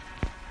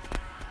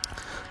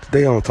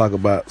Today I'm gonna talk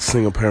about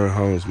single parent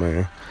homes,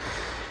 man.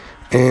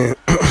 And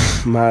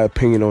my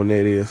opinion on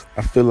that is,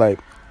 I feel like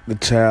the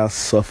child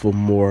suffer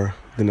more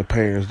than the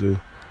parents do.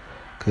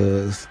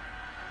 Cause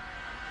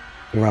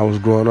when I was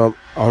growing up,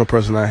 the only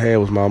person I had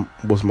was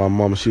my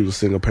mom. She was a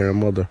single parent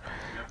mother.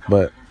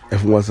 But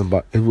if it wasn't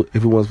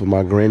for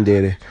my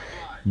granddaddy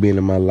being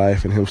in my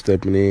life and him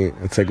stepping in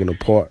and taking the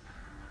part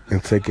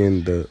and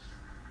taking the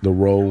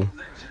role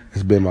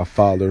as being my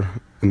father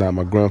and not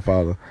my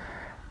grandfather,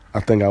 I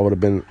think I would have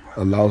been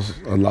a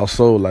lost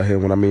soul like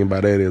him. What I mean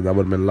by that is I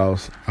would have been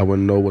lost. I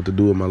wouldn't know what to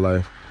do with my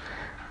life.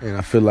 And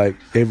I feel like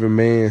every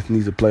man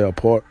needs to play a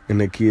part in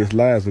their kids'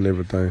 lives and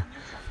everything.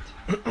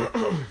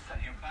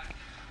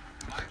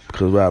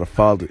 Because without a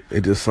father,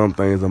 it's just some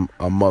things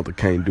a mother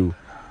can't do.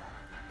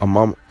 A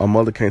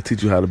mother can't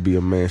teach you how to be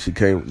a man. She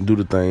can't do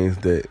the things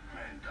that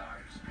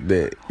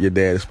your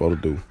dad is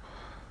supposed to do.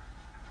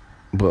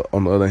 But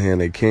on the other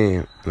hand, they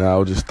can. And I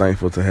was just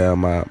thankful to have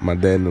my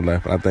dad in the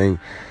life. And I think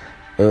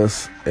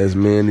us as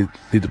men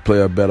need to play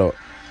a better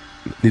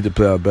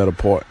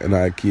part in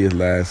our kids'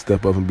 lives.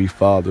 Step up and be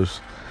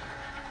fathers,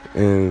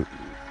 and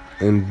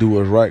do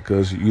what's right.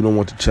 Cause you don't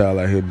want the child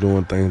out here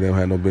doing things they don't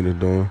have no business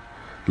doing.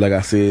 Like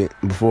I said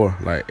before,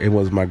 like it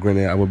was my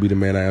granddad, I would be the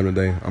man I am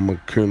today. I'm a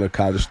current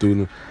college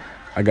student.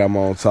 I got my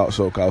own talk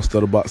show called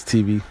Stutterbox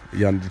TV.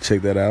 Y'all need to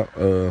check that out.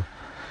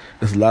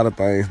 There's a lot of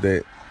things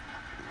that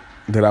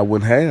I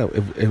wouldn't have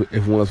if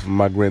it wasn't for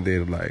my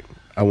granddad. Like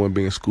I wouldn't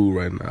be in school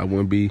right now. I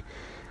wouldn't be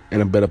in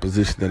a better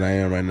position than I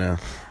am right now.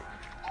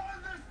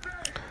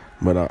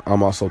 But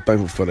I'm also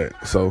thankful for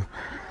that. So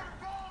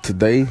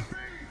today,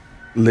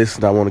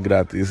 listen, I want to get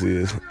out this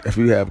is, if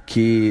you have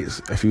kids,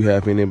 if you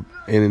have any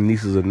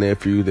nieces or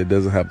nephews that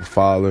doesn't have a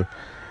father,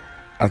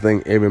 I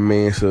think every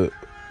man should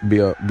be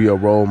a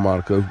role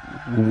model, because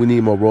we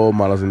need more role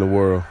models in the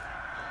world,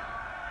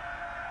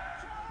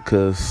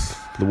 because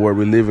the world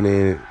we're living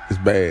in is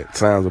bad.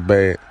 Times are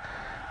bad,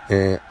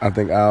 and I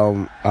think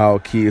our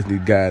kids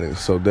need guidance.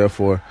 So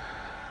therefore,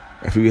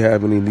 if you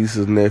have any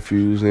nieces,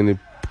 nephews, any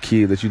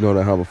kids that you know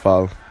that have a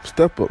father,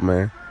 step up,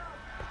 man.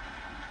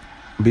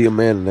 Be a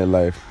man in their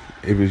life.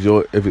 If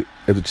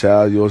the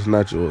child yours,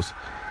 not yours.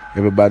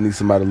 Everybody needs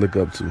somebody to look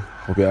up to.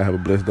 Hope y'all have a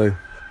blessed day.